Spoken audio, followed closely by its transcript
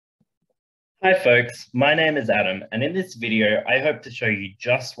Hi folks, my name is Adam, and in this video, I hope to show you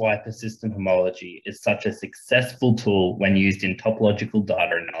just why persistent homology is such a successful tool when used in topological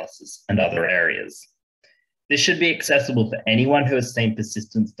data analysis and other areas. This should be accessible for anyone who has seen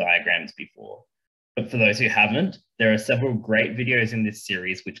persistence diagrams before, but for those who haven't, there are several great videos in this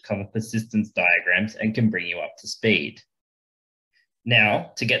series which cover persistence diagrams and can bring you up to speed.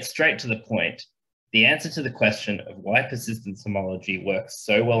 Now, to get straight to the point, the answer to the question of why persistence homology works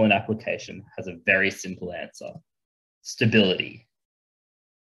so well in application has a very simple answer: stability.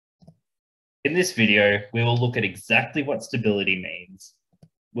 In this video, we will look at exactly what stability means.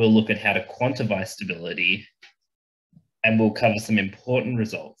 We'll look at how to quantify stability, and we'll cover some important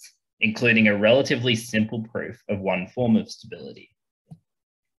results, including a relatively simple proof of one form of stability.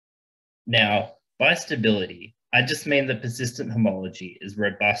 Now, by stability, I just mean that persistent homology is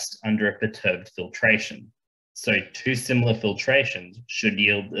robust under a perturbed filtration. So two similar filtrations should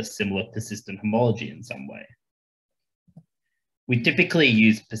yield a similar persistent homology in some way. We typically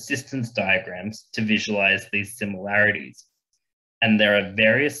use persistence diagrams to visualize these similarities, and there are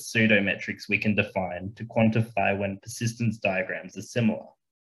various pseudometrics we can define to quantify when persistence diagrams are similar.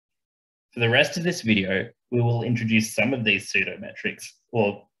 For the rest of this video, we will introduce some of these pseudometrics,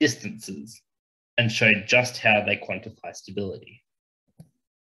 or distances, and show just how they quantify stability.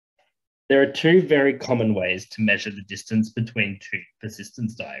 There are two very common ways to measure the distance between two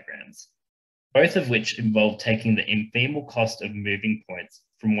persistence diagrams, both of which involve taking the infemal cost of moving points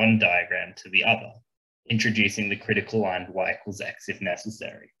from one diagram to the other, introducing the critical line y equals x if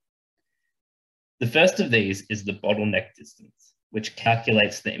necessary. The first of these is the bottleneck distance, which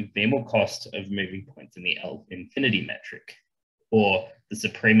calculates the infemal cost of moving points in the L infinity metric, or the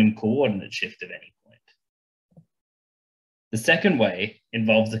supremum coordinate shift of any point. The second way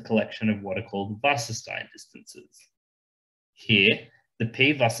involves a collection of what are called Wasserstein distances. Here, the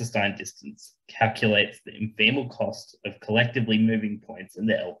p-Wasserstein distance calculates the infemal cost of collectively moving points in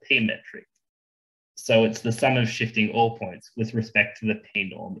the LP metric. So it's the sum of shifting all points with respect to the p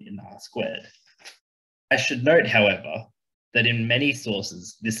norm in R squared. I should note, however, that in many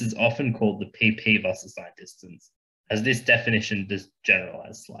sources, this is often called the pp-Wasserstein distance, as this definition does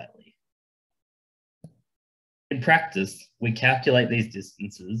generalize slightly. In practice, we calculate these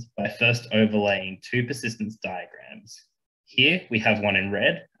distances by first overlaying two persistence diagrams. Here we have one in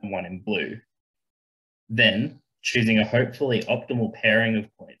red and one in blue. Then, choosing a hopefully optimal pairing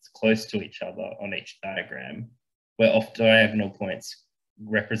of points close to each other on each diagram, where off-diagonal points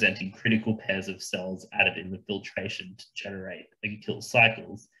representing critical pairs of cells added in the filtration to generate and kill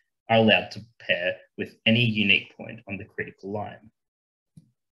cycles are allowed to pair with any unique point on the critical line.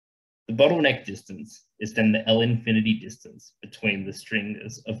 The bottleneck distance is then the L infinity distance between the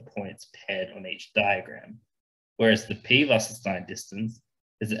strings of points paired on each diagram, whereas the p-Wasserstein distance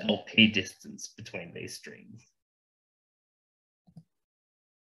is the LP distance between these strings.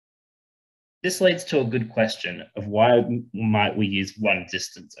 This leads to a good question of why might we use one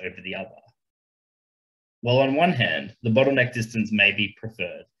distance over the other? Well, on one hand, the bottleneck distance may be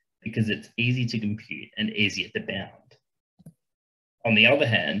preferred because it's easy to compute and easier to bound. On the other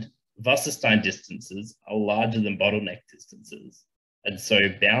hand, Wasserstein distances are larger than bottleneck distances, and so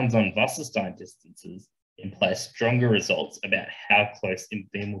bounds on Wasserstein distances imply stronger results about how close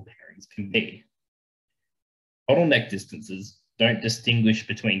infemal pairings can be. Bottleneck distances don't distinguish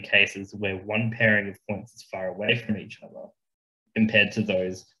between cases where one pairing of points is far away from each other, compared to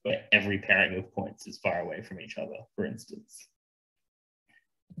those where every pairing of points is far away from each other, for instance.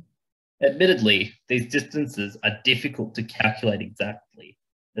 Admittedly, these distances are difficult to calculate exactly,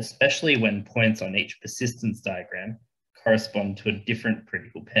 especially when points on each persistence diagram correspond to different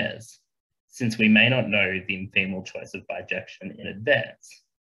critical pairs, since we may not know the infemal choice of bijection in advance.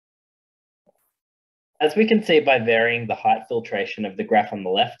 As we can see by varying the height filtration of the graph on the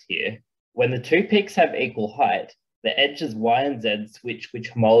left here, when the two peaks have equal height, the edges y and z switch which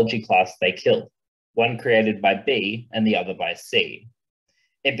homology class they kill, one created by B and the other by C.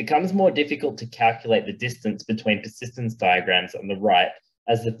 It becomes more difficult to calculate the distance between persistence diagrams on the right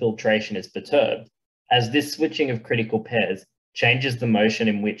as the filtration is perturbed, as this switching of critical pairs changes the motion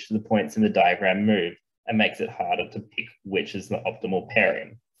in which the points in the diagram move and makes it harder to pick which is the optimal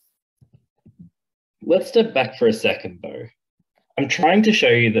pairing. Let's step back for a second though. I'm trying to show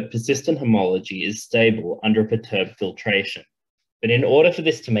you that persistent homology is stable under perturbed filtration, but in order for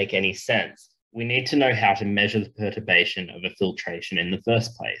this to make any sense, we need to know how to measure the perturbation of a filtration in the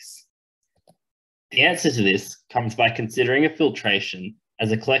first place. The answer to this comes by considering a filtration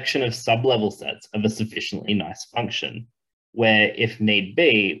as a collection of sub-level sets of a sufficiently nice function, where if need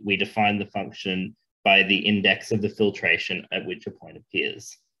be, we define the function by the index of the filtration at which a point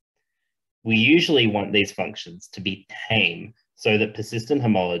appears. We usually want these functions to be tame so that persistent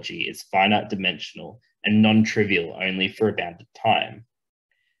homology is finite dimensional and non-trivial only for a bounded time.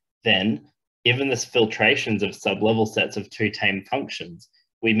 Then, given the filtrations of sublevel sets of two tame functions,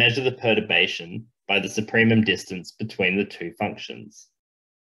 we measure the perturbation by the supremum distance between the two functions.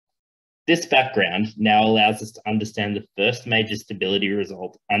 This background now allows us to understand the first major stability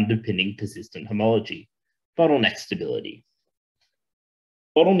result underpinning persistent homology, bottleneck stability.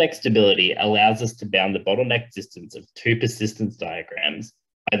 Bottleneck stability allows us to bound the bottleneck distance of two persistence diagrams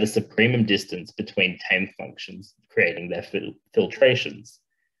by the supremum distance between tame functions, creating their filtrations,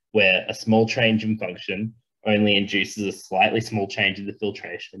 where a small change in function only induces a slightly small change in the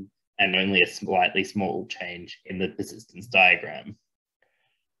filtration and only a slightly small change in the persistence diagram.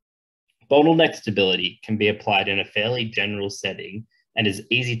 Bottleneck stability can be applied in a fairly general setting and is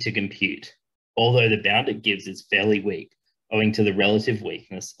easy to compute, although the bound it gives is fairly weak, owing to the relative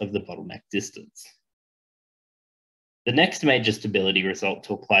weakness of the bottleneck distance. The next major stability result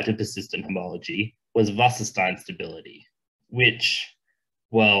to apply to persistent homology was Wasserstein stability, which,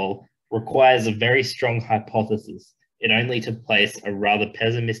 well, requires a very strong hypothesis in only to place a rather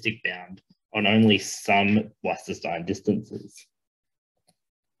pessimistic bound on only some Wasserstein distances.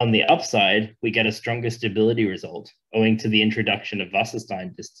 On the upside, we get a stronger stability result owing to the introduction of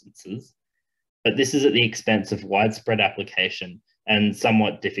Wasserstein distances, but this is at the expense of widespread application and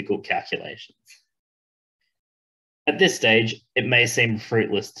somewhat difficult calculations. At this stage, it may seem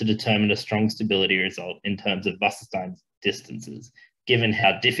fruitless to determine a strong stability result in terms of Wasserstein distances, given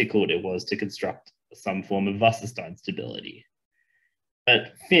how difficult it was to construct some form of Wasserstein stability.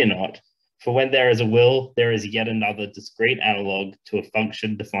 But fear not, for when there is a will, there is yet another discrete analog to a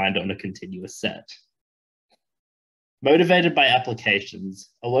function defined on a continuous set. Motivated by applications,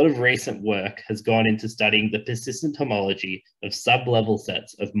 a lot of recent work has gone into studying the persistent homology of sub-level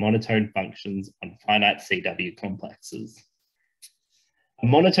sets of monotone functions on finite CW complexes. A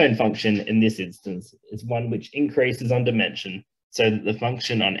monotone function in this instance is one which increases on dimension so that the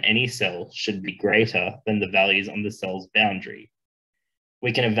function on any cell should be greater than the values on the cell's boundary.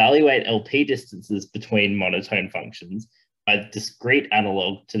 We can evaluate LP distances between monotone functions by the discrete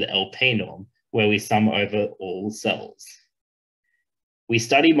analog to the LP norm, where we sum over all cells. We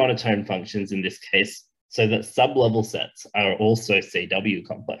study monotone functions in this case so that sub-level sets are also CW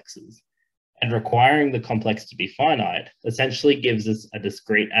complexes, and requiring the complex to be finite essentially gives us a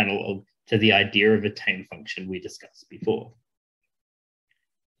discrete analog to the idea of a tame function we discussed before.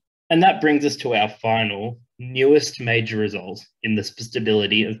 And that brings us to our final, newest major result in the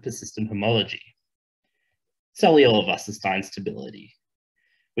stability of persistent homology, cellular Wasserstein stability,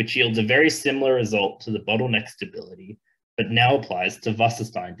 which yields a very similar result to the bottleneck stability, but now applies to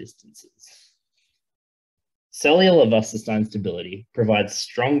Wasserstein distances. Cellular Wasserstein stability provides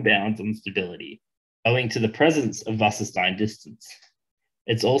strong bounds on stability, owing to the presence of Wasserstein distance.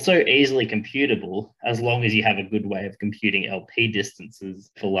 It's also easily computable as long as you have a good way of computing LP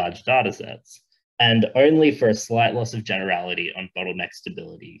distances for large data sets, and only for a slight loss of generality on bottleneck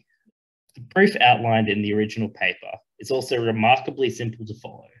stability. The proof outlined in the original paper is also remarkably simple to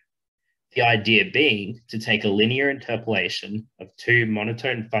follow. The idea being to take a linear interpolation of two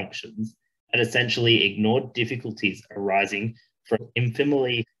monotone functions and essentially ignore difficulties arising from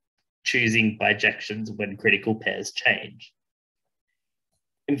infimally choosing bijections when critical pairs change.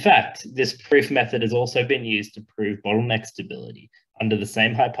 In fact, this proof method has also been used to prove bottleneck stability under the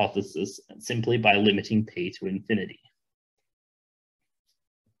same hypothesis simply by limiting p to infinity.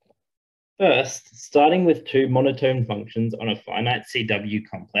 First, starting with two monotone functions on a finite CW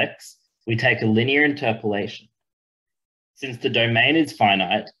complex, we take a linear interpolation. Since the domain is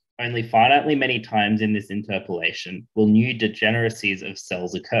finite, only finitely many times in this interpolation will new degeneracies of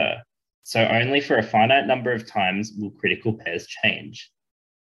cells occur, so only for a finite number of times will critical pairs change.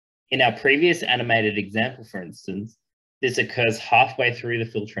 In our previous animated example, for instance, this occurs halfway through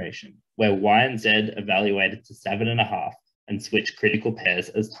the filtration, where y and z evaluated to 7.5 and switch critical pairs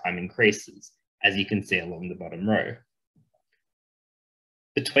as time increases, as you can see along the bottom row.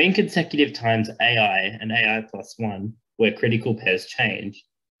 Between consecutive times AI and AI plus 1, where critical pairs change,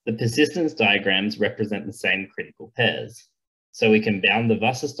 the persistence diagrams represent the same critical pairs. So we can bound the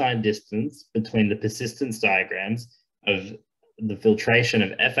Wasserstein distance between the persistence diagrams of the filtration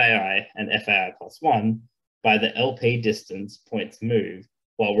of FAI and FAI plus 1 by the LP distance points moved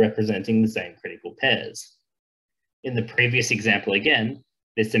while representing the same critical pairs. In the previous example again,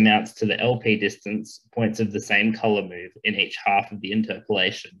 this amounts to the LP distance points of the same color move in each half of the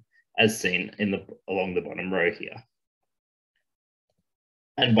interpolation, as seen along the bottom row here.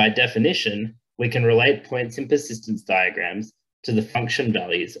 And by definition, we can relate points in persistence diagrams to the function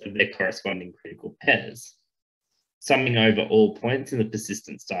values of their corresponding critical pairs. Summing over all points in the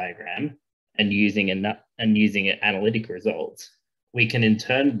persistence diagram and using analytic results, we can in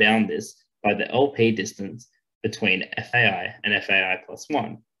turn bound this by the LP distance between FAI and FAI plus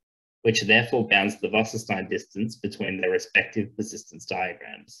 1, which therefore bounds the Wasserstein distance between their respective persistence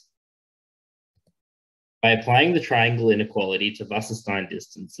diagrams. By applying the triangle inequality to Wasserstein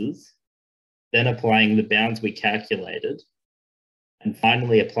distances, then applying the bounds we calculated, and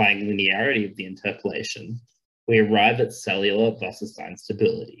finally applying linearity of the interpolation, we arrive at cellular Wasserstein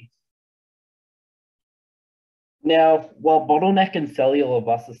stability. Now, while bottleneck and cellular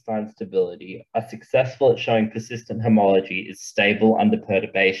Wasserstein stability are successful at showing persistent homology is stable under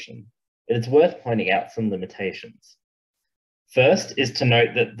perturbation, it is worth pointing out some limitations. First is to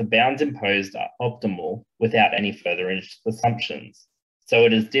note that the bounds imposed are optimal without any further assumptions, so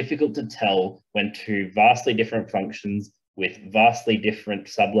it is difficult to tell when two vastly different functions with vastly different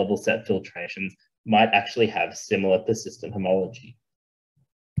sublevel set filtrations might actually have similar persistent homology.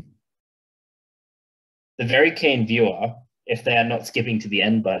 The very keen viewer, if they are not skipping to the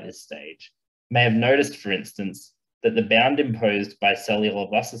end by this stage, may have noticed, for instance, that the bound imposed by cellular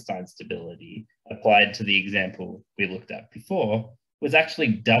Wasserstein stability applied to the example we looked at before was actually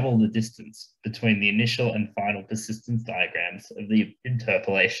double the distance between the initial and final persistence diagrams of the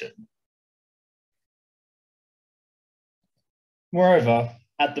interpolation. Moreover,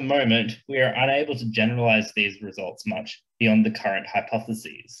 at the moment, we are unable to generalize these results much beyond the current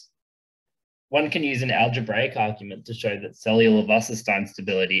hypotheses. One can use an algebraic argument to show that cellular Wasserstein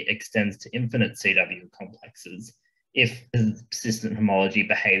stability extends to infinite CW complexes if the persistent homology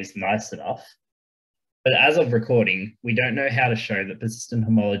behaves nice enough. But as of recording, we don't know how to show that persistent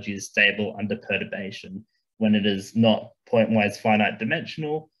homology is stable under perturbation when it is not pointwise finite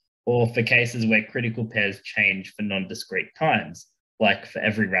dimensional, or for cases where critical pairs change for non-discrete times, like for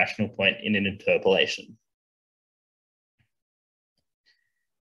every rational point in an interpolation.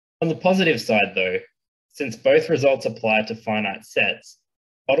 On the positive side though, since both results apply to finite sets,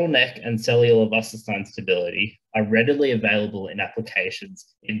 bottleneck and cellular Wasserstein stability are readily available in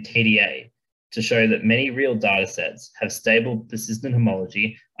applications in TDA to show that many real data sets have stable persistent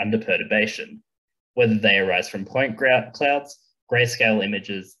homology under perturbation, whether they arise from point clouds, grayscale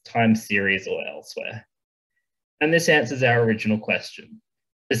images, time series, or elsewhere. And this answers our original question.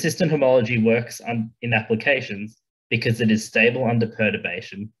 Persistent homology works in applications because it is stable under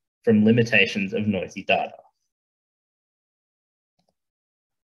perturbation from limitations of noisy data.